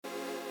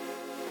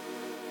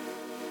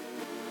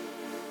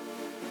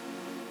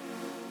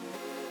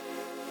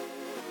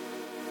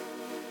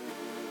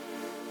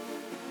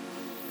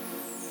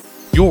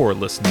You're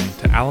listening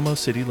to Alamo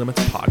City Limits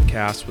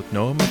Podcast with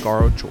Noah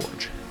Magaro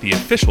George, the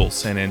official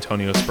San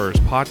Antonio Spurs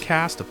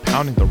podcast of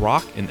Pounding the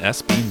Rock in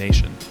SB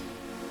Nation.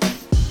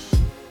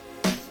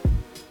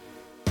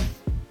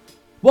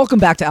 Welcome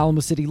back to Alamo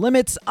City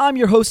Limits. I'm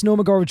your host, Noah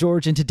Magaro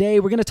George, and today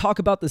we're going to talk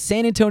about the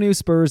San Antonio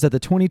Spurs at the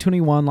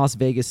 2021 Las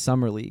Vegas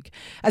Summer League.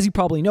 As you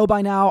probably know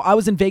by now, I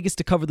was in Vegas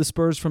to cover the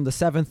Spurs from the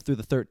 7th through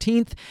the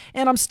 13th,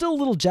 and I'm still a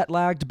little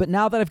jet-lagged, but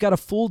now that I've got a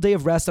full day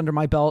of rest under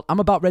my belt, I'm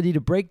about ready to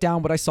break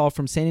down what I saw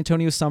from San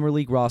Antonio Summer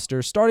League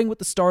roster, starting with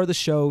the star of the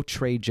show,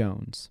 Tre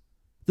Jones.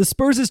 The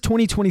Spurs'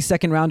 2020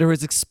 second-rounder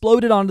has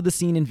exploded onto the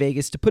scene in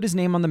Vegas to put his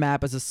name on the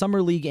map as a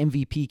Summer League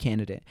MVP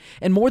candidate.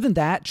 And more than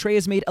that, Tre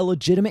has made a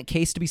legitimate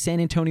case to be San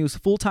Antonio's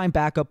full-time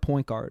backup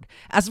point guard.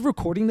 As of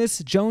recording this,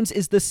 Jones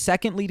is the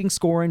second leading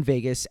scorer in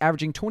Vegas,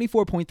 averaging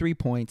 24.3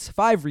 points,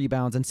 5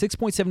 rebounds, and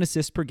 6.7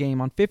 assists per game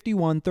on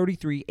 51,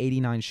 33,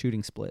 89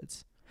 shooting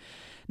splits.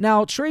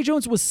 Now, Tre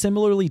Jones was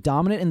similarly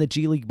dominant in the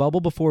G League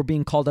bubble before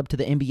being called up to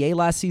the NBA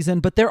last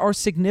season, but there are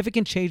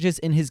significant changes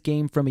in his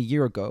game from a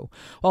year ago.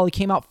 While he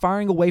came out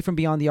firing away from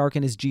beyond the arc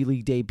in his G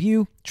League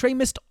debut, Tre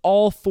missed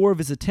all 4 of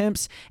his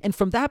attempts, and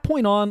from that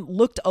point on,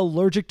 looked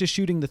allergic to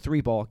shooting the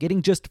 3-ball,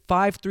 getting just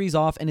 5 threes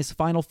off in his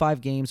final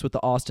 5 games with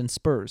the Austin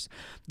Spurs.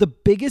 The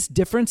biggest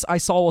difference I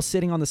saw while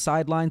sitting on the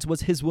sidelines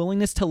was his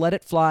willingness to let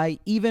it fly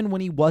even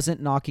when he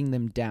wasn't knocking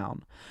them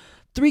down.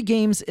 3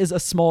 games is a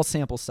small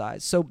sample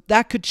size, so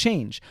that could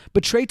change.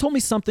 But Tre told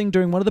me something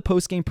during one of the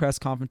post-game press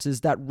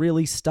conferences that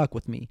really stuck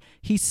with me.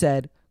 He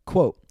said,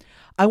 quote,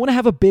 "I want to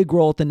have a big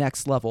role at the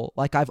next level,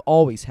 like I've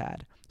always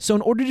had. So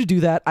in order to do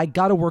that, I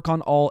got to work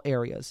on all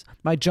areas.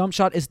 My jump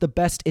shot is the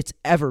best it's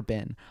ever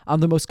been. I'm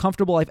the most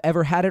comfortable I've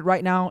ever had it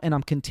right now, and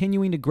I'm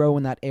continuing to grow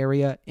in that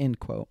area," end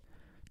quote.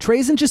 Tre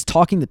isn't just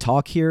talking the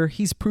talk here,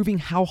 he's proving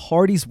how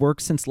hard he's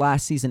worked since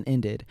last season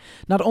ended.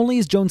 Not only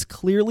is Jones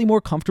clearly more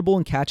comfortable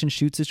in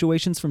catch-and-shoot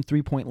situations from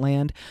three-point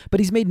land, but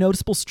he's made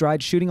noticeable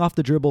strides shooting off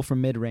the dribble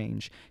from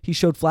mid-range. He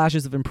showed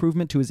flashes of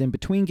improvement to his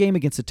in-between game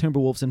against the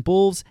Timberwolves and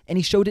Bulls, and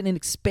he showed an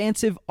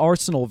expansive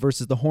arsenal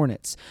versus the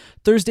Hornets.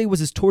 Thursday was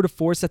his tour de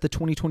force at the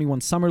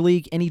 2021 Summer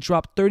League, and he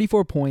dropped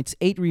 34 points,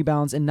 8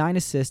 rebounds, and 9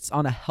 assists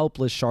on a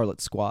helpless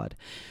Charlotte squad.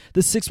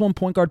 The 6'1"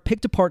 point guard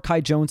picked apart Kai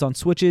Jones on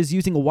switches,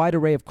 using a wide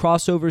array of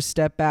crossovers,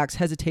 step backs,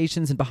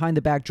 hesitations, and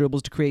behind-the-back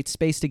dribbles to create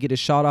space to get his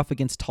shot off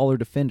against taller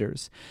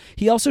defenders.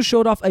 He also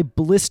showed off a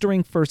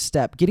blistering first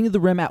step, getting to the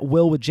rim at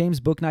will with James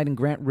Bouknight and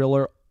Grant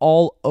Riller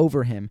all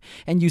over him,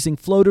 and using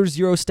floaters,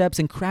 euro steps,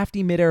 and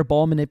crafty midair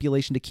ball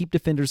manipulation to keep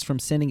defenders from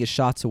sending his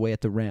shots away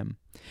at the rim.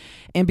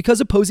 And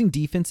because opposing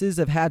defenses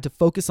have had to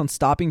focus on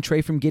stopping Tre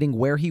from getting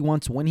where he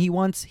wants when he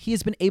wants, he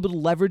has been able to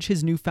leverage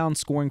his newfound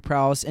scoring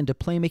prowess into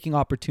playmaking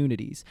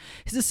opportunities.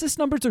 His assist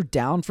numbers are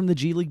down from the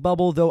G League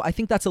bubble, though I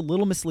think that's a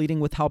little misleading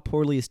with how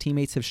poorly his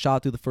teammates have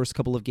shot through the first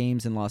couple of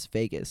games in Las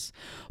Vegas.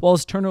 While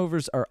his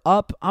turnovers are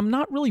up, I'm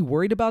not really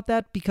worried about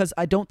that because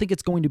I don't think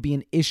it's going to be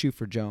an issue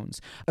for Jones.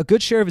 A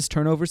good share of his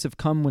turnovers have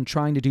come when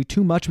trying to do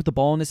too much with the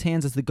ball in his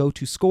hands as the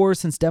go-to scorer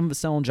since Devin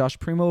Vassell and Josh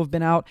Primo have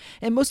been out,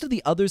 and most of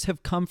the others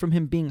have come from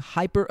him being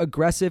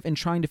hyper-aggressive and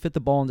trying to fit the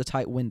ball into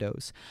tight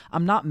windows.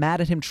 I'm not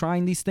mad at him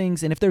trying these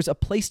things, and if there's a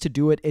place to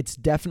do it, it's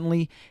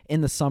definitely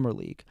in the Summer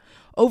League.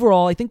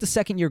 Overall, I think the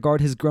second-year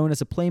guard has grown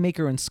as a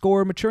playmaker and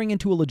scorer, maturing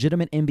into a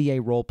legitimate NBA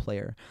role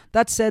player.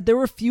 That said, there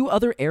were a few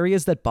other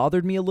areas that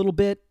bothered me a little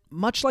bit.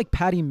 Much like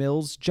Patty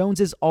Mills, Jones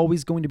is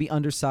always going to be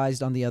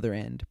undersized on the other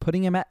end,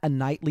 putting him at a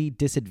nightly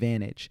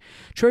disadvantage.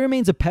 Tre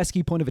remains a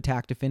pesky point of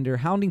attack defender,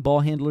 hounding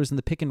ball handlers in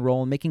the pick and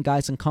roll and making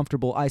guys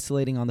uncomfortable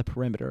isolating on the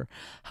perimeter.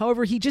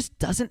 However, he just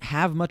doesn't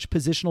have much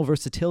positional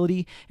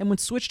versatility, and when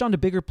switched on to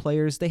bigger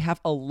players, they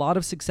have a lot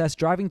of success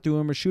driving through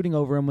him or shooting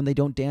over him when they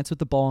don't dance with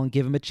the ball and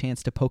give him a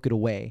chance to poke it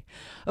away.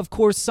 Of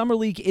course, Summer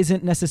League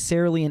isn't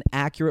necessarily an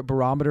accurate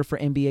barometer for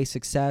NBA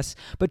success,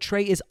 but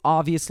Tre is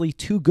obviously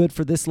too good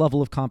for this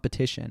level of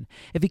competition.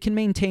 If he can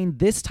maintain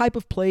this type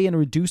of play in a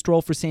reduced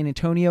role for San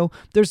Antonio,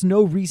 there's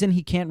no reason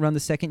he can't run the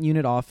second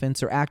unit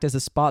offense or act as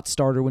a spot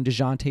starter when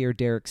DeJounte or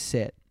Derek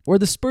sit. Where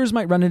the Spurs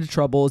might run into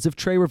trouble is if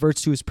Tre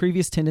reverts to his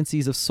previous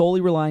tendencies of solely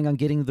relying on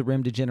getting to the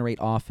rim to generate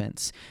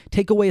offense.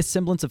 Take away a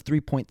semblance of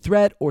three-point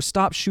threat or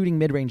stop shooting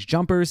mid-range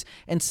jumpers,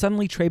 and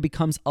suddenly Tre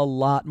becomes a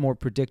lot more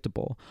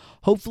predictable.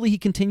 Hopefully he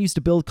continues to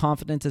build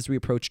confidence as we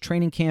approach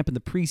training camp in the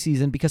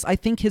preseason because I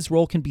think his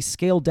role can be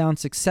scaled down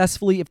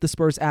successfully if the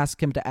Spurs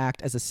ask him to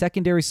act as a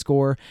secondary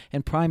scorer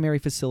and primary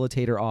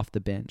facilitator off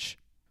the bench.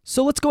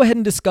 So let's go ahead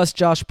and discuss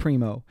Josh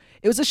Primo.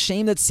 It was a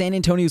shame that San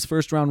Antonio's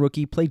first-round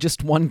rookie played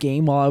just one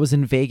game while I was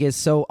in Vegas,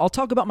 so I'll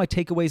talk about my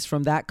takeaways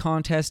from that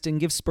contest and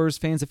give Spurs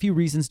fans a few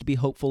reasons to be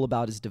hopeful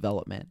about his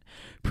development.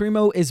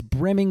 Primo is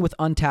brimming with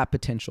untapped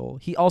potential.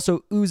 He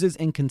also oozes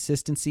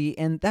inconsistency,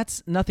 and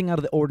that's nothing out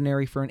of the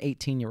ordinary for an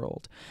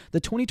 18-year-old. The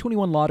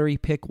 2021 lottery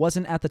pick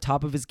wasn't at the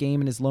top of his game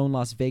in his lone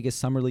Las Vegas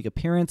Summer League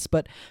appearance,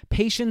 but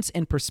patience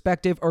and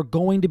perspective are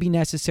going to be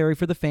necessary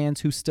for the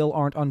fans who still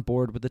aren't on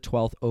board with the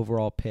 12th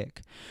overall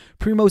pick.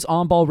 Primo's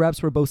on-ball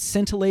reps were both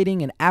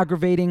scintillating and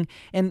aggravating,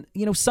 and,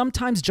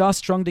 sometimes Josh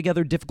strung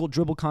together difficult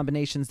dribble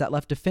combinations that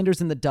left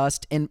defenders in the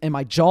dust and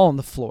my jaw on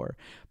the floor.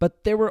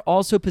 But there were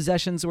also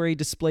possessions where he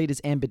displayed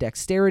his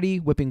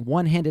ambidexterity, whipping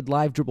one-handed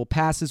live dribble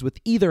passes with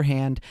either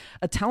hand,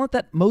 a talent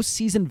that most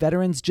seasoned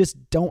veterans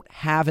just don't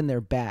have in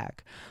their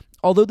bag.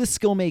 Although this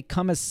skill may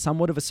come as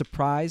somewhat of a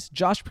surprise,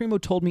 Josh Primo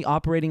told me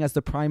operating as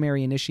the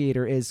primary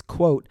initiator is,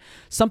 quote,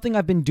 something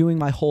I've been doing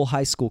my whole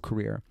high school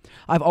career.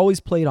 I've always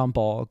played on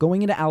ball.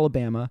 Going into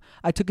Alabama,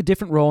 I took a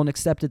different role and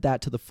accepted that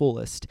to the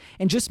fullest,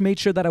 and just made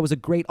sure that I was a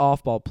great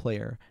off-ball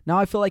player. Now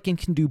I feel like I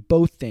can do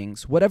both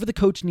things, whatever the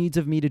coach needs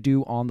of me to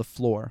do on the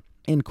floor,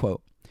 end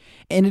quote.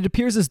 And it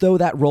appears as though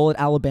that role at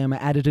Alabama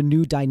added a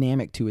new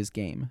dynamic to his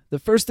game. The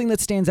first thing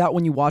that stands out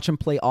when you watch him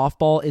play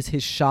off-ball is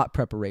his shot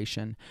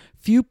preparation.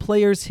 Few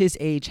players his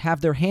age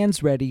have their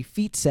hands ready,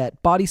 feet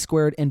set, body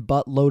squared, and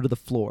butt low to the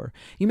floor.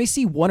 You may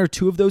see one or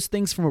two of those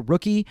things from a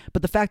rookie,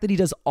 but the fact that he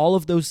does all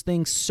of those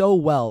things so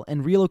well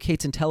and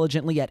relocates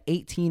intelligently at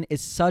 18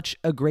 is such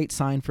a great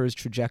sign for his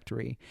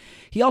trajectory.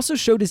 He also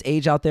showed his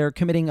age out there,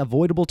 committing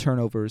avoidable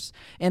turnovers,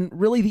 and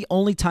really the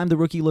only time the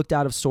rookie looked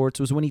out of sorts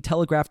was when he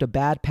telegraphed a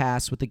bad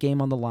pass with the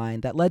game on the line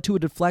that led to a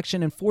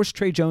deflection and forced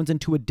Trey Jones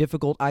into a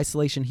difficult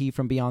isolation heave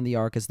from beyond the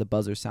arc as the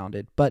buzzer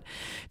sounded. But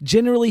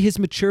generally, his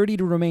maturity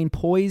to remain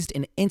poised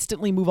and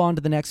instantly move on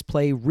to the next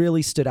play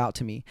really stood out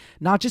to me,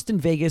 not just in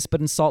Vegas, but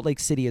in Salt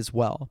Lake City as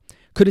well.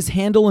 Could his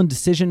handle and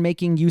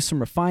decision-making use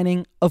some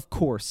refining? Of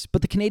course,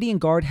 but the Canadian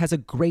guard has a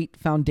great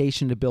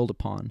foundation to build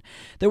upon.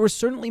 There were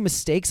certainly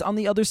mistakes on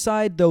the other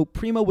side, though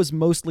Primo was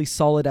mostly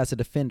solid as a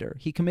defender.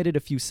 He committed a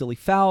few silly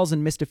fouls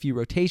and missed a few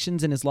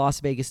rotations in his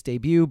Las Vegas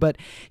debut, but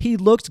he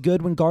looked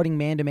good when guarding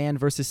man-to-man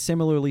versus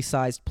similarly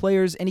sized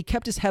players, and he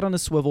kept his head on a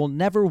swivel,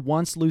 never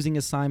once losing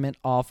assignment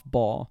off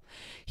ball.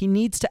 He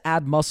needs to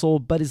add muscle,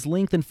 but his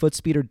length and foot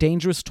speed are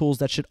dangerous tools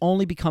that should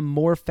only become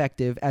more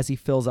effective as he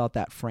fills out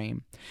that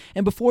frame.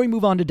 And before we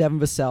move on to Devin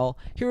Vassell,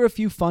 here are a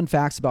few fun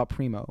facts about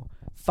Primo.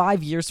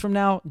 5 years from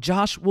now,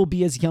 Josh will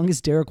be as young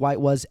as Derek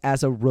White was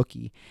as a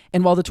rookie.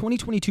 And while the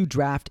 2022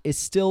 draft is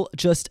still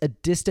just a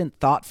distant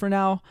thought for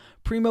now,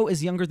 Primo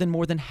is younger than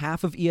more than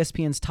half of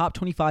ESPN's top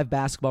 25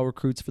 basketball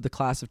recruits for the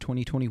class of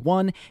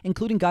 2021,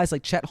 including guys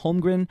like Chet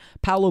Holmgren,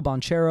 Paolo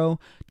Banchero,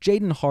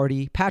 Jaden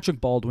Hardy,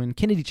 Patrick Baldwin,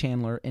 Kennedy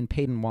Chandler, and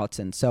Peyton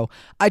Watson. So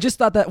I just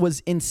thought that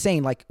was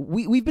insane. Like,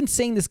 we've been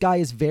saying this guy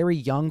is very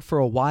young for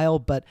a while,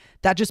 but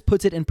that just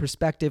puts it in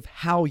perspective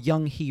how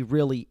young he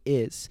really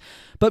is.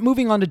 But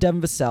moving on to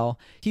Devin Vassell,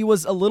 he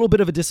was a little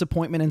bit of a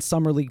disappointment in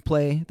summer league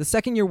play. The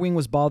second-year wing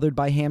was bothered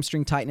by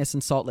hamstring tightness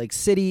in Salt Lake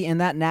City,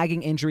 and that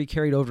nagging injury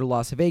carried over to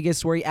Las Vegas,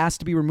 where he asked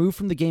to be removed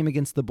from the game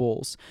against the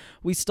Bulls.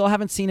 We still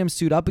haven't seen him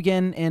suit up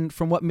again, and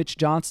from what Mitch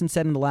Johnson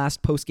said in the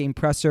last post-game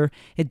presser,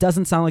 it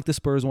doesn't sound like the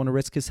Spurs want to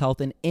risk his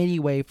health in any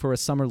way for a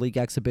summer league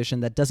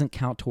exhibition that doesn't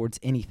count towards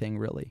anything,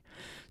 really.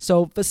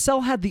 So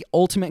Vassell had the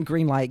ultimate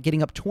green light,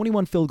 getting up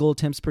 21 field goal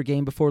attempts per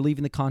game before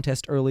leaving the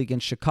contest early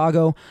against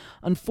Chicago.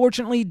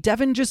 Unfortunately,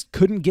 Devin just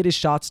couldn't get his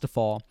shots to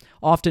fall,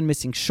 often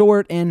missing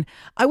short, and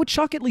I would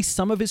chalk at least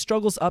some of his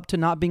struggles up to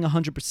not being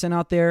 100%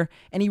 out there,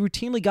 and he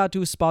routinely got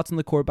to his spots on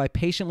the court by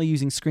patiently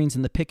using screens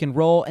in the pick and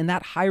roll, and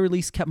that high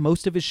release kept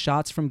most of his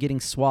shots from getting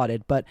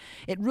swatted, but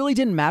it really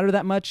didn't matter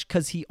that much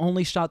because he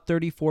only shot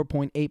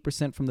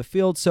 34.8% from the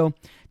field, so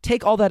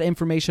take all that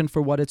information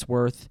for what it's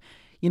worth.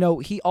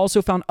 He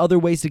also found other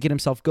ways to get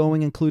himself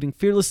going, including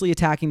fearlessly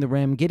attacking the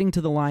rim, getting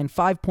to the line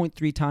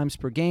 5.3 times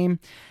per game.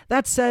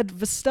 That said,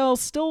 Vassell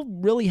still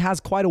really has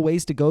quite a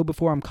ways to go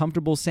before I'm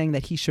comfortable saying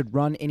that he should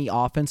run any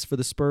offense for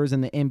the Spurs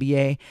in the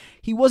NBA.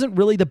 He wasn't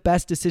really the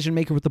best decision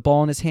maker with the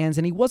ball in his hands,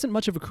 and he wasn't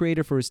much of a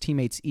creator for his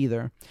teammates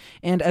either.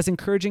 And as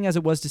encouraging as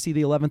it was to see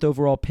the 11th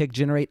overall pick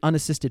generate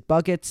unassisted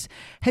buckets,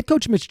 head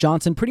coach Mitch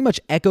Johnson pretty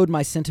much echoed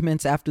my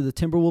sentiments after the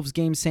Timberwolves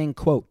game, saying,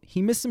 quote,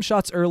 he missed some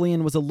shots early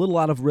and was a little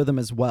out of rhythm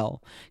as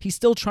well. He's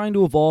still trying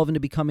to evolve into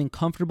becoming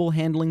comfortable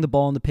handling the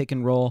ball in the pick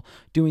and roll,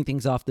 doing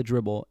things off the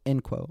dribble,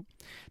 end quote.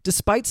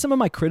 Despite some of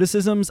my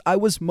criticisms, I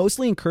was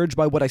mostly encouraged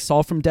by what I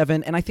saw from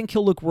Devin, and I think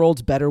he'll look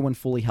worlds better when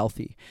fully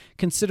healthy.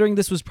 Considering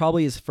this was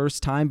probably his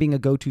first time being a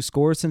go-to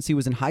scorer since he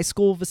was in high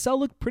school, Vassell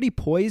looked pretty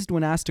poised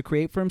when asked to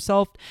create for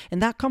himself,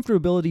 and that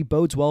comfortability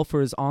bodes well for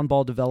his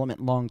on-ball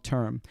development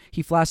long-term.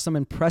 He flashed some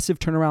impressive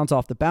turnarounds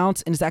off the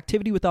bounce, and his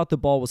activity without the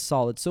ball was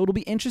solid, so it'll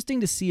be interesting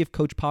to see if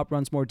Coach Pop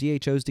runs more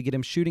DHOs to get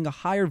him shooting a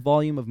higher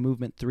volume of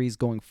movement threes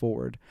going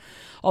forward.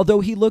 Although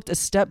he looked a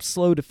step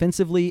slow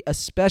defensively,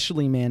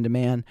 especially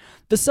man-to-man,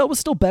 Vassell was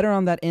still better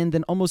on that end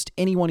than almost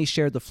anyone he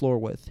shared the floor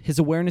with. His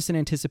awareness and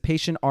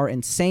anticipation are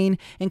insane,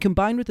 and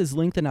combined with his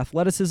length and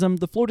athleticism,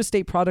 the Florida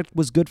State product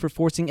was good for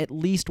forcing at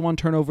least one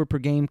turnover per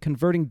game,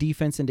 converting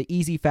defense into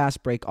easy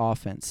fast break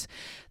offense.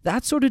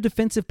 That sort of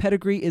defensive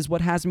pedigree is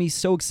what has me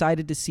so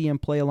excited to see him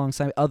play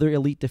alongside other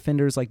elite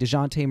defenders like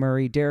DeJounte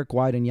Murray, Derek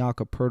White, and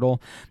Jakob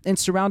Poeltl. And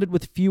surrounded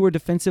with fewer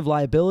defensive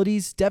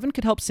liabilities, Devin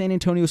could help San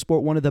Antonio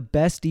sport one of the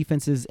best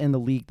defenses in the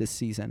league this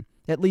season.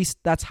 At least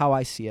that's how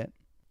I see it.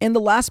 And the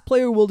last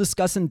player we'll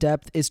discuss in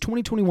depth is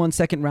 2021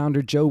 second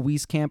rounder Joe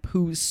Wieskamp,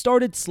 who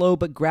started slow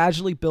but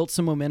gradually built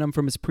some momentum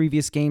from his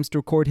previous games to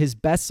record his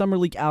best summer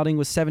league outing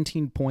with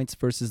 17 points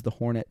versus the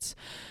Hornets.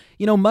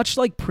 You know, much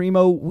like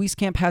Primo,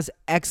 Wieskamp has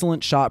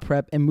excellent shot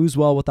prep and moves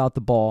well without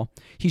the ball.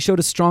 He showed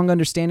a strong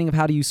understanding of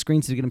how to use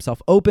screens to get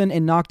himself open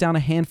and knock down a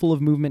handful of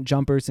movement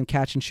jumpers and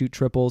catch and shoot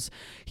triples.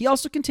 He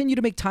also continued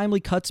to make timely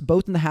cuts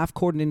both in the half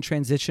court and in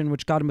transition,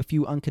 which got him a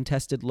few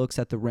uncontested looks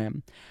at the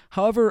rim.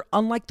 However,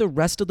 unlike the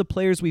rest of the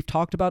players we've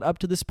talked about up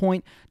to this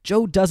point,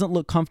 Joe doesn't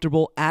look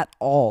comfortable at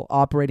all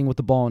operating with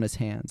the ball in his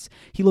hands.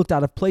 He looked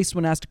out of place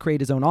when asked to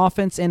create his own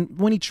offense, and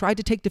when he tried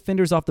to take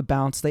defenders off the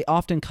bounce, they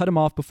often cut him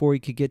off before he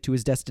could get to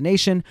his destination,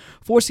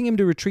 forcing him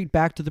to retreat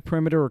back to the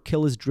perimeter or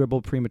kill his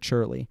dribble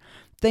prematurely.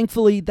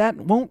 Thankfully, that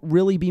won't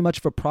really be much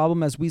of a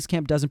problem as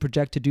Wieskamp doesn't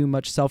project to do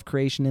much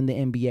self-creation in the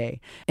NBA.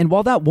 And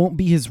while that won't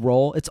be his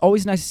role, it's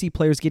always nice to see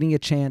players getting a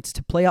chance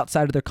to play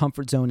outside of their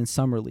comfort zone in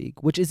Summer League,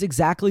 which is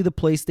exactly the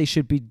place they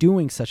should be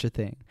doing such a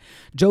thing.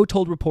 Joe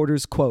told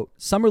reporters, quote,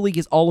 "Summer League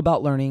is all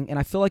about learning, and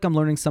I feel like I'm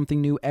learning something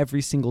new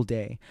every single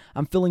day.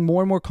 I'm feeling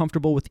more and more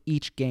comfortable with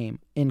each game,"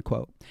 end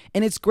quote.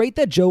 And it's great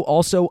that Joe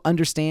also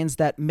understands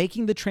that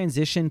making the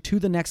transition to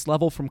the next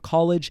level from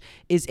college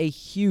is a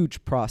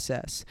huge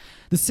process.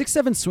 The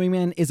 6'7"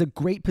 swingman is a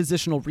great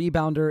positional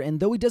rebounder, and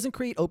though he doesn't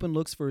create open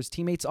looks for his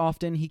teammates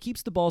often, he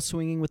keeps the ball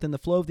swinging within the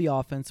flow of the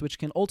offense, which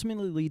can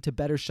ultimately lead to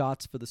better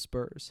shots for the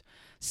Spurs.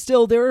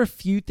 Still, there are a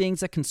few things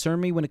that concern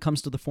me when it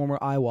comes to the former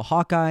Iowa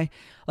Hawkeye.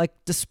 Like,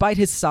 despite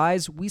his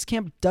size,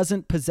 Wieskamp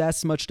doesn't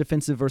possess much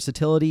defensive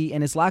versatility,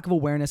 and his lack of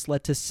awareness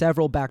led to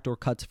several backdoor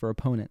cuts for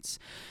opponents.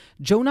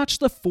 Joe notched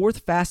the fourth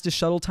fastest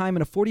shuttle time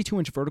and a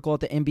 42-inch vertical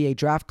at the NBA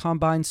Draft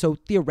Combine, so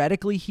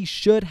theoretically he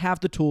should have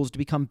the tools to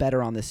become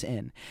better on this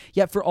end.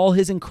 Yet for all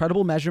his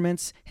incredible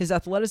measurements, his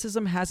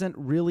athleticism hasn't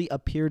really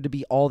appeared to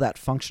be all that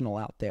functional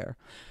out there.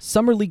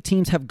 Summer League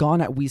teams have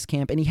gone at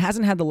Wieskamp, and he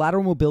hasn't had the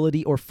lateral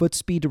mobility or foot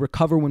speed to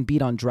recover when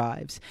beat on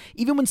drives.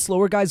 Even when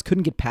slower guys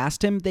couldn't get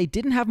past him, they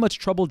didn't have much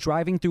trouble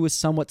driving through his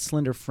somewhat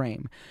slender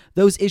frame.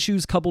 Those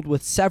issues, coupled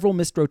with several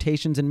missed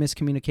rotations and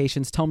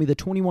miscommunications, tell me the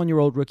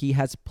 21-year-old rookie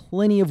has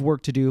plenty of work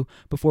to do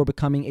before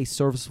becoming a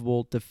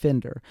serviceable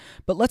defender.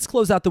 But let's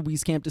close out the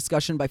Wieskamp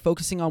discussion by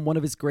focusing on one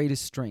of his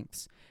greatest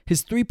strengths.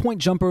 His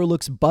three-point jumper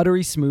looks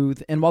buttery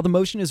smooth, and while the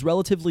motion is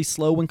relatively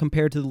slow when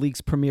compared to the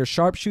league's premier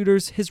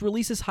sharpshooters, his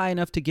release is high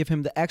enough to give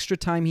him the extra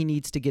time he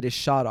needs to get his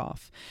shot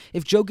off.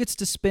 If Joe gets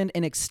to spend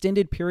an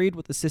extended period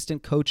with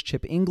assistant coach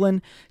Chip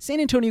England, San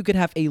Antonio could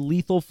have a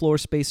lethal floor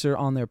spacer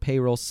on their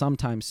payroll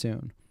sometime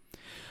soon.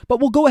 But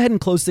we'll go ahead and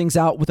close things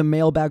out with a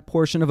mailbag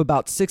portion of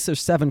about 6 or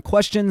 7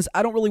 questions.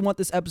 I don't really want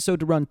this episode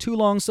to run too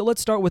long, so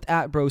let's start with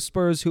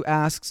 @BroSpurs, who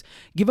asks,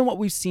 given what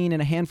we've seen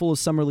in a handful of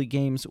Summer League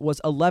games, was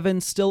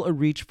 11 still a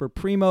reach for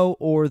Primo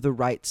or the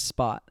right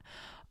spot?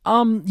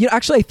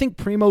 Actually, I think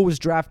Primo was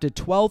drafted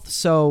 12th,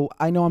 so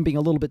I know I'm being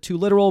a little bit too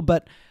literal,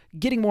 but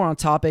getting more on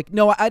topic,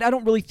 no, I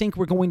don't really think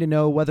we're going to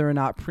know whether or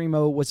not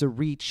Primo was a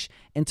reach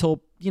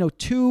until,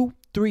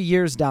 2-3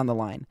 years down the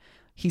line.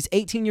 He's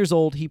 18 years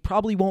old. He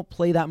probably won't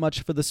play that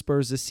much for the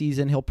Spurs this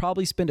season. He'll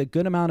probably spend a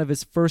good amount of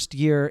his first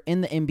year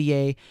in the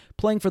NBA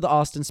playing for the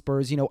Austin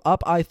Spurs,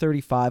 up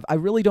I-35. I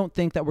really don't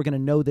think that we're going to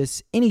know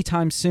this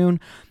anytime soon.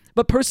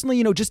 But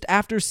personally, just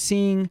after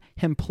seeing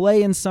him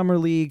play in Summer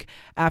League,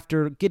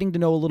 after getting to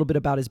know a little bit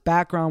about his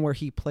background, where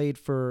he played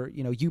for,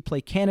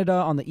 UPlay Canada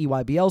on the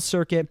EYBL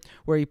circuit,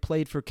 where he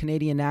played for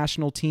Canadian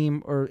national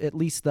team, or at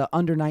least the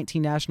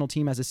under-19 national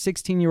team as a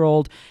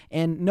 16-year-old,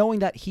 and knowing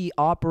that he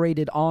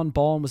operated on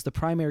ball and was the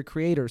primary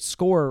creator,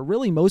 scorer,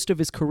 really most of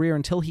his career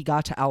until he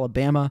got to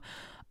Alabama,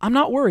 I'm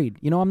not worried.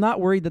 I'm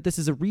not worried that this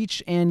is a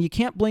reach, and you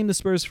can't blame the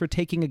Spurs for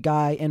taking a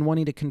guy and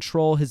wanting to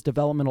control his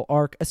developmental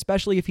arc,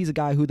 especially if he's a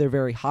guy who they're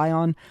very high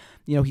on.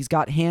 He's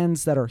got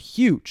hands that are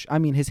huge. I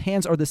mean, his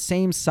hands are the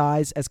same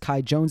size as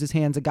Kai Jones's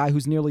hands, a guy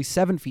who's nearly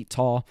 7 feet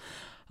tall.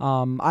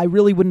 I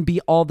really wouldn't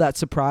be all that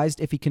surprised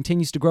if he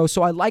continues to grow.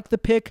 So I like the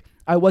pick.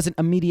 I wasn't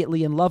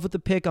immediately in love with the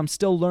pick. I'm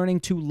still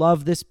learning to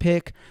love this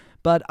pick,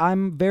 but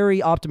I'm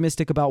very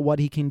optimistic about what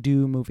he can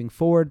do moving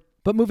forward.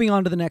 But moving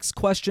on to the next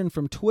question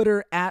from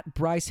Twitter,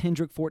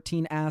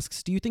 @BryceHendrick14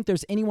 asks, do you think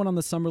there's anyone on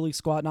the Summer League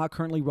squad not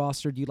currently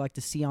rostered you'd like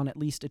to see on at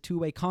least a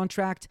 2-way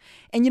contract?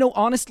 And,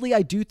 honestly,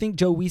 I do think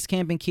Joe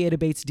Wieskamp and Keita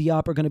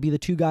Bates-Diop are going to be the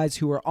two guys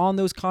who are on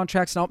those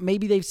contracts. Now,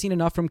 maybe they've seen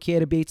enough from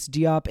Keita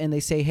Bates-Diop and they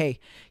say, hey,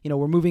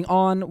 we're moving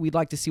on. We'd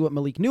like to see what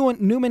Malik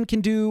Newman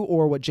can do,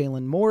 or what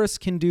Jalen Morris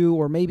can do,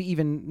 or maybe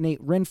even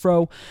Nate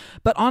Renfro.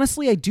 But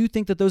honestly, I do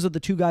think that those are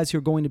the two guys who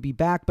are going to be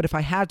back. But if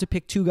I had to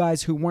pick two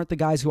guys who weren't the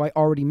guys who I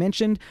already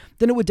mentioned,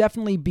 then it would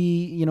definitely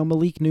be,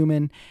 Malik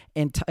Newman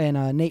and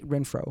Nate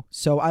Renfro.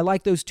 So I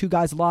like those two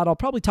guys a lot. I'll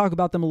probably talk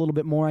about them a little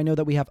bit more. I know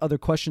that we have other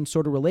questions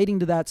sort of relating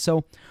to that.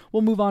 So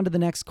we'll move on to the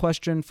next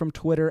question from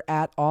Twitter,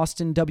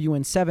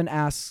 @AustinWN7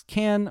 asks,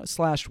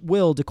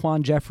 will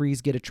Daquan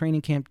Jeffries get a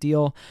training camp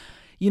deal?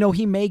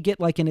 He may get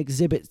like an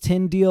Exhibit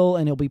 10 deal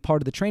and he'll be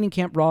part of the training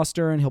camp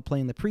roster and he'll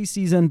play in the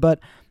preseason, but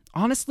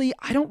honestly,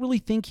 I don't really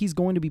think he's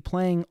going to be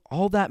playing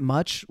all that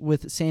much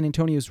with San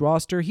Antonio's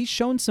roster. He's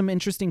shown some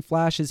interesting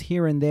flashes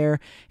here and there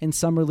in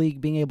Summer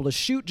League, being able to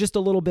shoot just a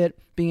little bit,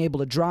 being able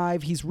to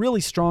drive. He's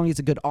really strong. He's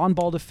a good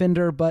on-ball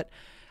defender, but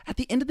at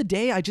the end of the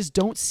day, I just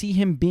don't see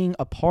him being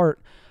a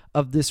part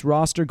of this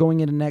roster going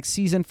into next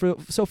season.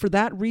 So for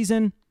that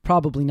reason,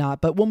 probably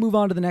not. But we'll move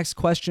on to the next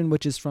question,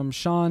 which is from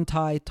Sean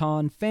Tai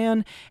Ton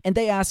Fan. And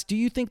they ask, do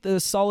you think the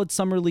solid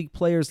Summer League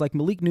players like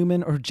Malik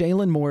Newman or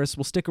Jalen Morris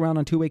will stick around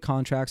on two-way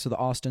contracts for the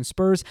Austin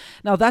Spurs?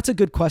 Now, that's a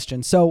good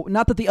question. So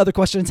not that the other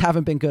questions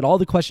haven't been good. All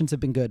the questions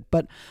have been good.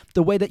 But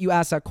the way that you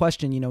ask that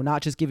question,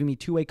 not just giving me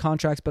two-way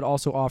contracts, but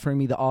also offering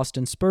me the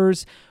Austin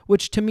Spurs,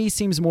 which to me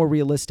seems more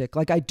realistic.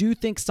 Like, I do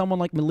think someone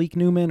like Malik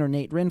Newman or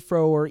Nate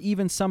Renfro or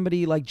even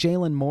somebody like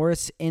Jalen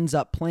Morris ends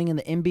up playing in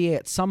the NBA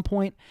at some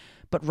point.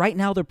 But right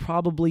now, they're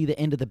probably the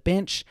end of the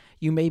bench.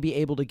 You may be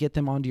able to get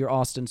them onto your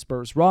Austin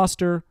Spurs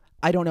roster.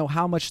 I don't know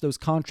how much those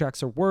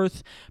contracts are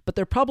worth, but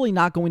they're probably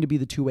not going to be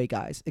the two-way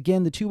guys.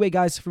 Again, the two-way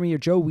guys for me are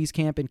Joe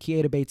Wieskamp and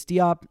Keita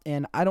Bates-Diop,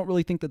 and I don't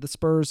really think that the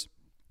Spurs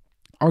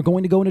are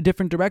going to go in a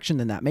different direction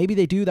than that. Maybe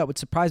they do. That would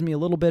surprise me a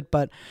little bit,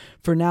 but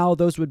for now,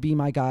 those would be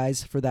my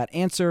guys for that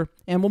answer.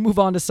 And we'll move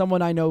on to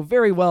someone I know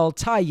very well,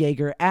 Ty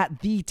Yeager, at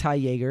the Ty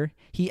Yeager.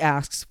 He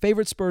asks,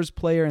 favorite Spurs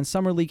player in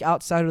Summer League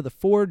outside of the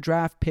 4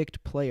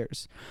 draft-picked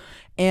players?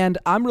 And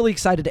I'm really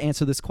excited to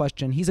answer this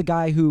question. He's a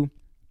guy who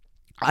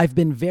I've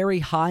been very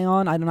high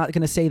on. I'm not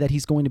going to say that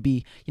he's going to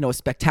be, a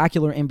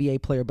spectacular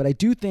NBA player, but I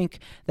do think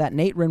that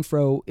Nate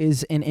Renfro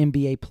is an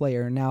NBA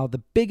player. Now, the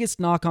biggest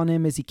knock on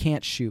him is he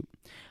can't shoot.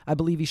 I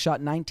believe he shot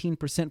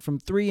 19% from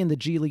 3 in the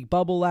G League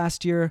bubble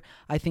last year.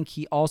 I think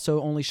he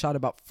also only shot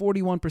about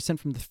 41%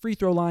 from the free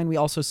throw line. We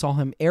also saw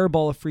him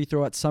airball a free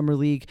throw at Summer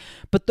League.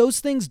 But those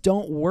things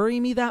don't worry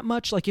me that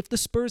much. Like, if the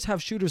Spurs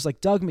have shooters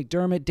like Doug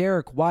McDermott,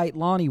 Derek White,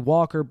 Lonnie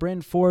Walker,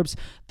 Bryn Forbes,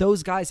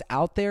 those guys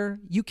out there,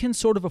 you can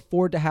sort of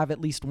afford to have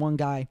at least one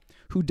guy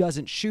who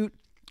doesn't shoot,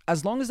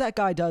 as long as that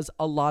guy does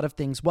a lot of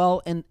things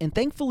well. And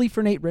thankfully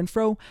for Nate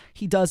Renfro,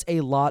 he does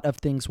a lot of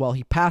things well.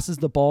 He passes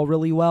the ball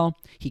really well.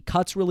 He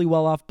cuts really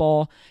well off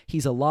ball.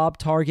 He's a lob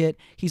target.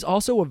 He's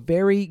also a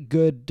very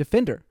good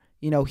defender.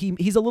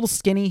 He's a little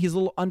skinny. He's a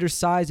little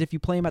undersized if you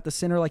play him at the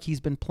center like he's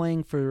been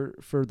playing for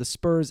the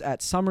Spurs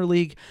at Summer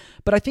League.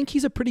 But I think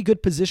he's a pretty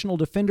good positional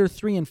defender,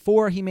 3 and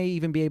 4. He may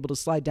even be able to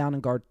slide down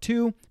and guard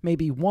 2,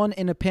 maybe 1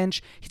 in a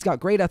pinch. He's got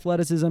great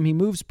athleticism. He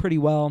moves pretty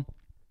well.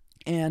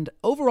 And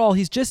overall,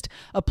 he's just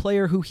a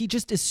player who he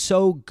just is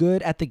so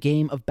good at the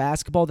game of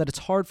basketball that it's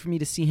hard for me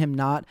to see him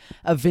not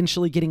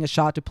eventually getting a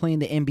shot to play in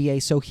the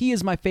NBA. So he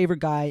is my favorite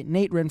guy,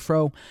 Nate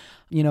Renfro.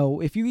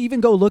 If you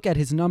even go look at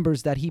his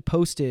numbers that he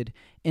posted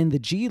in the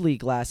G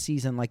League last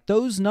season, like,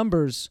 those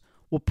numbers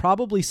will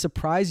probably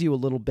surprise you a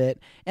little bit.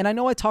 And I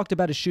know I talked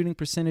about his shooting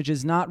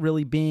percentages not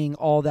really being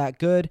all that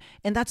good,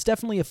 and that's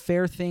definitely a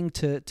fair thing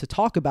to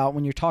talk about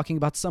when you're talking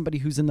about somebody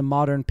who's in the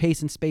modern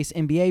pace and space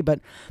NBA, but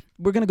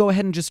we're going to go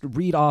ahead and just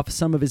read off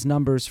some of his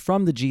numbers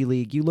from the G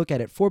League. You look at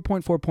it,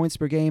 4.4 points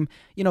per game.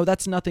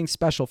 That's nothing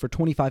special for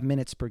 25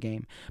 minutes per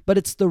game, but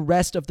it's the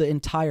rest of the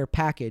entire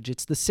package.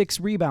 It's the 6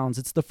 rebounds.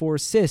 It's the 4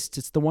 assists.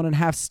 It's the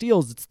 1.5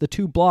 steals. It's the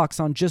 2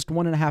 blocks on just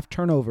 1.5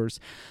 turnovers.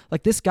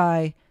 Like, this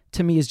guy,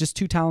 to me, is just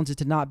too talented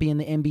to not be in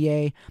the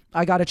NBA.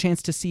 I got a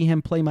chance to see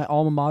him play my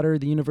alma mater,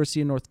 the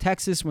University of North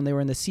Texas, when they were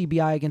in the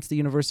CBI against the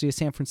University of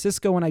San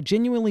Francisco, and I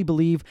genuinely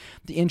believe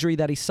the injury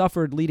that he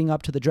suffered leading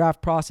up to the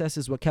draft process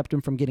is what kept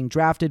him from getting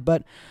drafted,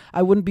 but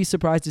I wouldn't be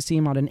surprised to see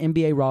him on an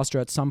NBA roster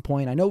at some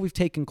point. I know we've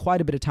taken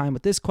quite a bit of time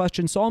with this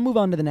question, so I'll move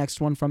on to the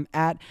next one from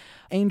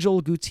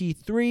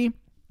 @AngelGuti3.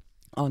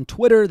 On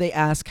Twitter, they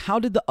ask, how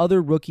did the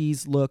other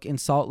rookies look in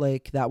Salt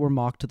Lake that were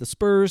mocked to the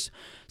Spurs,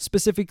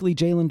 specifically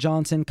Jalen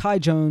Johnson, Kai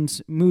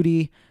Jones,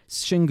 Moody,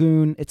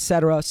 Şengün,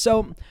 etc.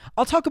 So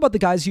I'll talk about the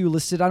guys you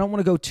listed. I don't want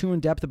to go too in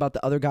depth about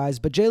the other guys,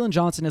 but Jalen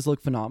Johnson has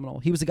looked phenomenal.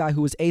 He was a guy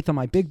who was 8th on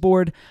my big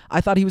board.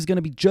 I thought he was going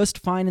to be just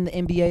fine in the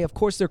NBA. Of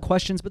course, there are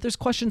questions, but there's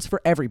questions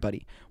for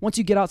everybody. Once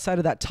you get outside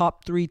of that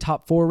top 3,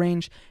 top 4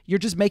 range, you're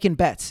just making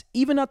bets.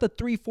 Even at the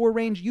 3-4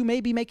 range, you may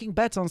be making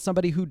bets on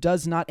somebody who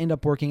does not end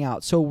up working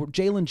out. So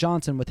Jalen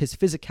Johnson, with his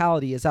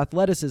physicality, his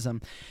athleticism,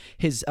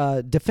 his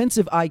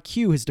defensive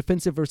IQ, his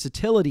defensive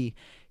versatility,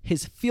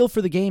 his feel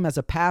for the game as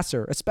a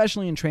passer,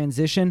 especially in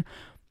transition.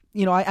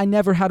 I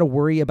never had to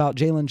worry about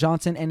Jalen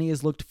Johnson, and he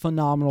has looked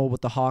phenomenal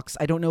with the Hawks.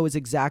 I don't know his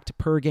exact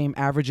per-game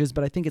averages,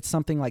 but I think it's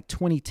something like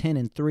 20, 10,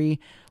 and 3.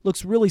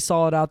 Looks really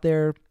solid out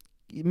there.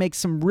 Makes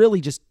some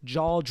really just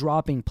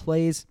jaw-dropping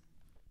plays.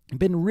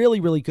 Been really,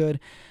 really good.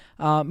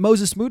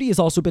 Moses Moody has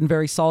also been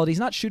very solid. He's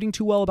not shooting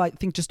too well, I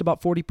think just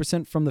about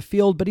 40% from the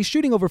field, but he's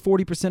shooting over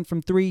 40%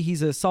 from 3.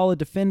 He's a solid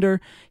defender.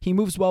 He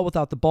moves well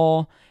without the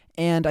ball.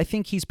 And I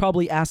think he's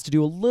probably asked to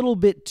do a little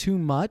bit too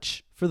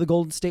much for the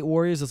Golden State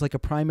Warriors as like a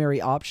primary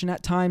option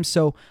at times.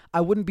 So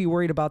I wouldn't be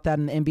worried about that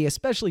in the NBA,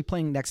 especially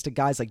playing next to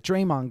guys like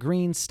Draymond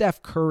Green,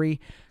 Steph Curry,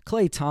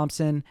 Klay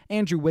Thompson,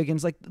 Andrew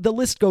Wiggins. Like the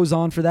list goes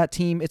on for that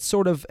team. It's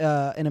sort of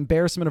an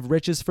embarrassment of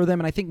riches for them,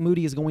 and I think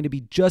Moody is going to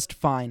be just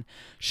fine.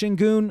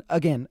 Sengun,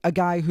 again, a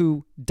guy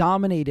who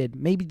dominated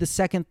maybe the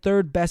second,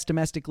 third best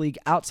domestic league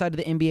outside of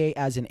the NBA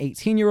as an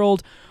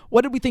 18-year-old.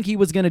 What did we think he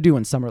was going to do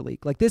in Summer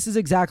League? Like, this is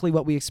exactly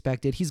what we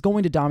expected. He's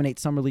going to dominate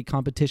Summer League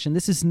competition.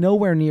 This is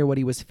nowhere near what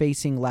he was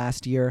facing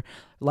last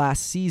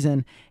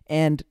season.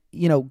 And,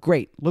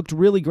 great. Looked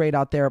really great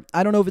out there.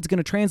 I don't know if it's going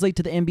to translate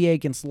to the NBA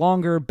against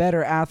longer,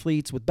 better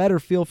athletes with better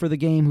feel for the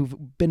game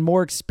who've been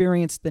more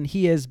experienced than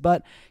he is,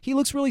 but he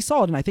looks really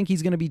solid, and I think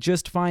he's going to be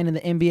just fine in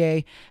the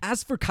NBA.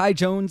 As for Kai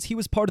Jones, he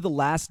was part of the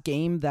last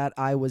game that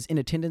I was in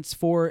attendance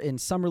for in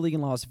Summer League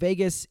in Las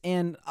Vegas,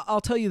 and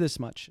I'll tell you this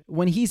much.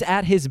 When he's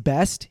at his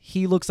best,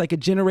 he looks like a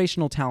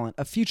generational talent,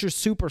 a future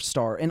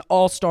superstar, an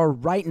all-star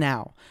right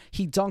now.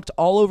 He dunked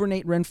all over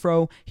Nate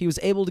Renfro. He was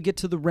able to get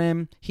to the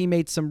rim. He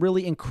made some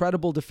really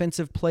incredible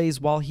defensive plays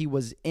while he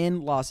was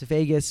in Las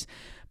Vegas.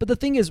 But the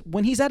thing is,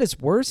 when he's at his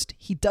worst,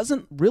 he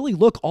doesn't really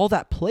look all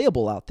that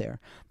playable out there.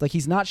 Like,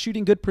 he's not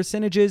shooting good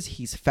percentages.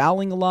 He's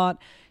fouling a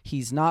lot.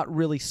 He's not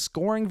really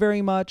scoring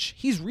very much.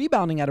 He's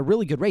rebounding at a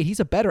really good rate. He's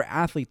a better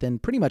athlete than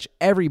pretty much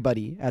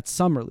everybody at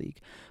Summer League.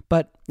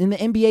 But in the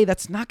NBA,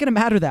 that's not going to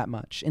matter that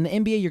much. In the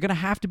NBA, you're going to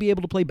have to be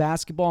able to play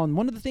basketball. And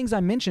one of the things I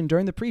mentioned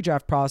during the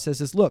pre-draft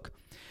process is, look,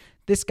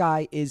 this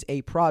guy is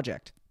a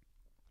project.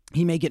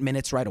 He may get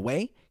minutes right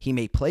away. He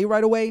may play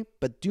right away,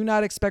 but do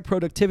not expect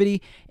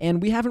productivity. And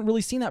we haven't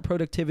really seen that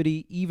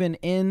productivity even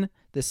in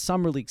this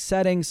Summer League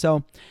setting.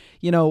 So,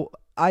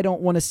 I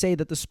don't want to say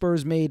that the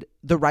Spurs made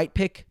the right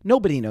pick.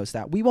 Nobody knows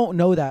that. We won't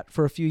know that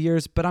for a few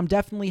years, but I'm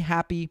definitely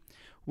happy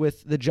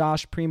with the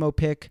Josh Primo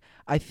pick.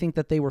 I think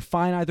that they were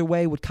fine either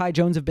way. Would Kai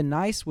Jones have been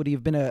nice? Would he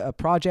have been a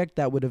project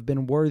that would have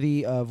been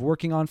worthy of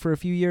working on for a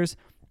few years?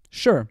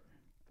 Sure.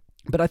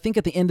 But I think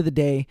at the end of the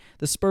day,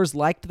 the Spurs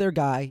liked their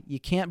guy. You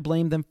can't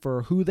blame them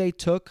for who they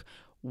took,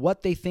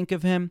 what they think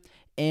of him,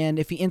 and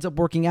if he ends up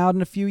working out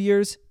in a few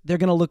years, they're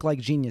going to look like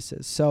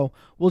geniuses. So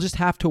we'll just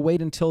have to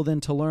wait until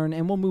then to learn,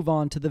 and we'll move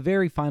on to the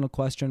very final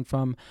question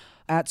from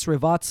at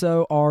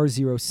Srivatso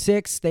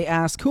R06. They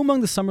ask, who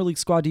among the Summer League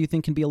squad do you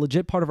think can be a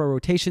legit part of our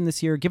rotation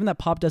this year, given that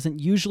Pop doesn't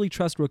usually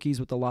trust rookies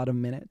with a lot of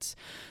minutes?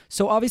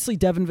 So obviously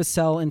Devin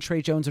Vassell and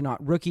Tre Jones are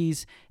not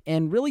rookies,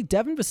 and really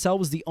Devin Vassell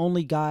was the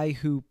only guy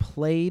who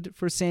played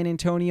for San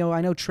Antonio.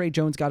 I know Tre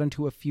Jones got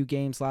into a few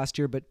games last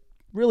year, but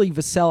really,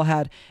 Vassell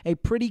had a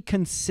pretty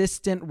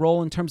consistent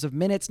role in terms of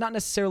minutes, not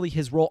necessarily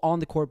his role on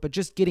the court, but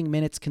just getting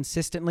minutes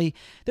consistently.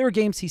 There were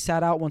games he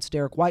sat out once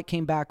Derek White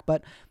came back,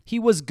 but he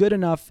was good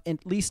enough,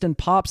 at least in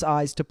Pop's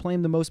eyes, to play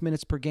him the most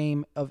minutes per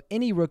game of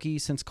any rookie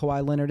since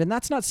Kawhi Leonard. And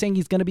that's not saying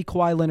he's going to be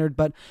Kawhi Leonard,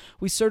 but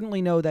we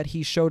certainly know that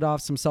he showed off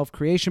some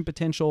self-creation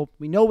potential.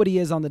 We know what he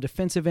is on the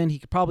defensive end. He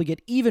could probably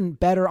get even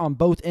better on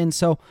both ends.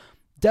 So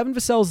Devin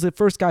Vassell is the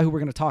first guy who we're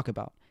going to talk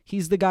about.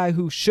 He's the guy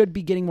who should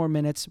be getting more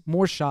minutes,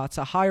 more shots,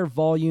 a higher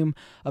volume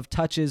of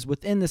touches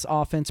within this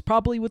offense,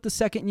 probably with the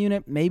second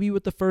unit, maybe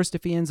with the first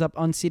if he ends up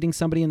unseating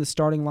somebody in the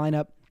starting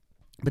lineup.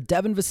 But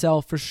Devin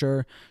Vassell, for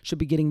sure, should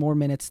be getting more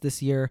minutes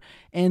this year.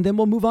 And then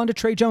we'll move on to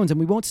Tre Jones, and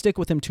we won't stick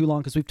with him too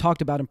long because we've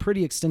talked about him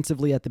pretty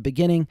extensively at the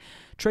beginning.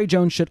 Tre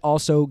Jones should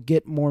also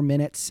get more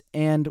minutes,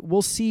 and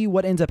we'll see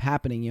what ends up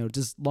happening.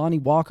 Does Lonnie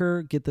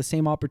Walker get the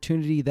same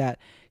opportunity that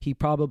he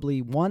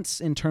probably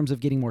wants in terms of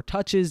getting more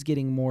touches,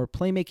 getting more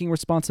playmaking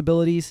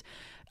responsibilities?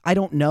 I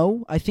don't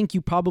know. I think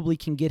you probably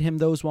can get him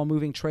those while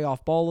moving Tre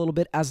off ball a little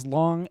bit, as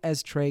long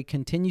as Tre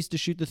continues to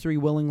shoot the three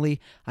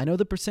willingly. I know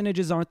the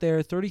percentages aren't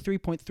there,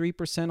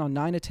 33.3% on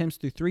 9 attempts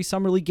through 3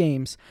 Summer League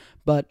games,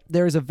 but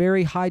there is a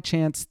very high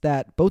chance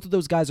that both of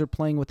those guys are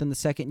playing within the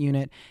second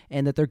unit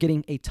and that they're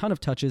getting a ton of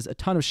touches, a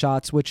ton of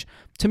shots, which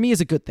to me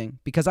is a good thing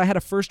because I had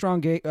a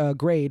first-round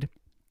grade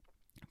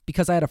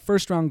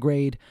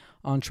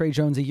on Tre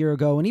Jones a year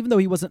ago, and even though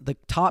he wasn't the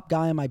top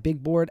guy on my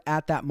big board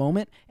at that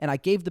moment, and I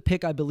gave the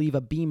pick, I believe,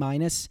 a B-,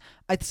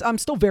 I'm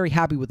still very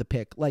happy with the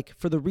pick. Like,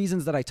 for the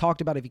reasons that I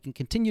talked about, if he can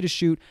continue to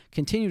shoot,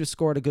 continue to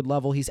score at a good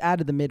level, he's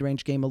added the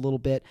mid-range game a little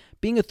bit.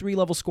 Being a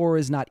 3-level scorer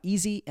is not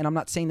easy, and I'm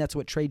not saying that's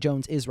what Tre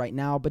Jones is right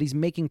now, but he's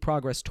making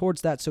progress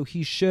towards that, so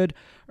he should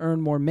earn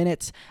more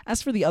minutes.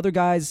 As for the other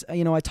guys,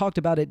 I talked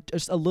about it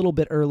just a little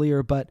bit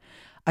earlier, but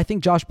I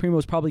think Josh Primo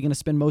is probably going to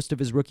spend most of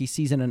his rookie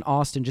season in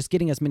Austin just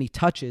getting as many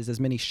touches,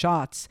 as many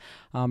shots,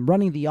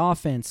 running the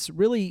offense,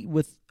 really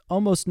with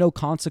almost no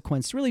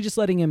consequence, really just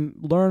letting him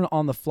learn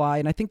on the fly,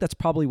 and I think that's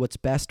probably what's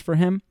best for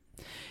him.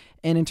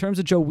 And in terms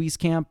of Joe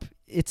Wieskamp,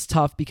 it's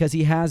tough because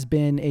he has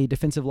been a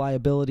defensive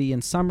liability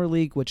in Summer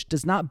League, which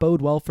does not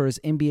bode well for his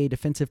NBA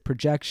defensive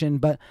projection,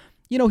 but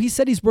he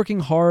said he's working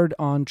hard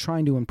on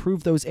trying to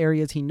improve those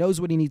areas. He knows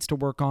what he needs to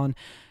work on,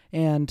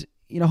 and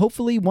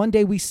hopefully one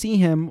day we see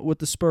him with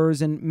the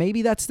Spurs, and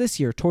maybe that's this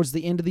year, towards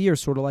the end of the year,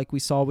 sort of like we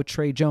saw with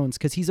Trey Jones,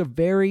 because he's a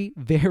very,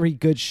 very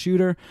good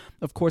shooter.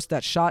 Of course,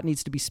 that shot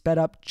needs to be sped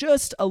up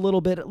just a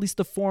little bit, at least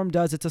the form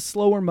does. It's a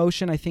slower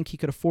motion. I think he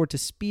could afford to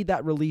speed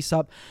that release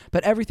up,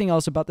 but everything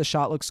else about the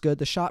shot looks good.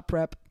 The shot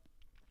prep,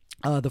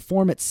 the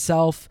form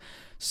itself.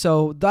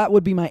 So that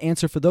would be my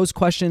answer for those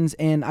questions,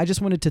 and I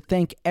just wanted to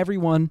thank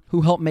everyone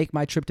who helped make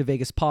my trip to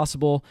Vegas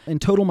possible. In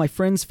total, my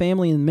friends,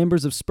 family, and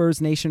members of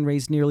Spurs Nation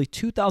raised nearly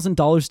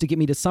 $2,000 to get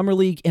me to Summer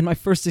League, and my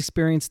first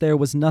experience there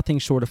was nothing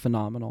short of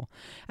phenomenal.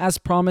 As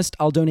promised,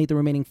 I'll donate the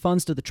remaining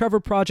funds to the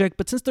Trevor Project,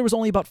 but since there was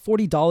only about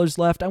 $40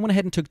 left, I went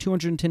ahead and took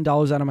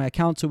 $210 out of my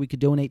account so we could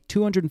donate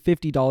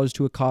 $250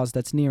 to a cause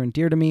that's near and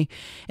dear to me.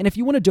 And if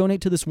you want to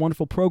donate to this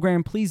wonderful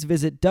program, please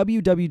visit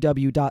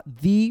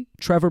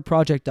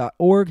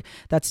www.thetrevorproject.org.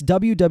 That's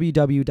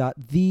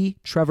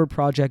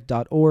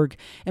www.thetrevorproject.org.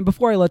 And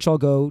before I let y'all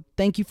go,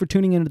 thank you for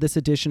tuning into this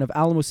edition of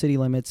Alamo City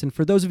Limits. And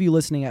for those of you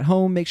listening at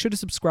home, make sure to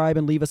subscribe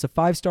and leave us a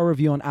 5-star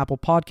review on Apple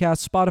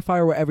Podcasts, Spotify,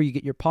 or wherever you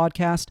get your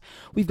podcast.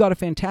 We've got a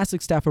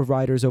fantastic staff of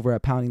writers over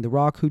at Pounding the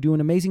Rock who do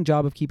an amazing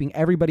job of keeping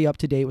everybody up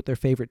to date with their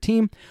favorite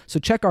team. So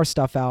check our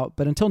stuff out.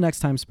 But until next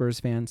time, Spurs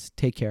fans,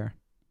 take care.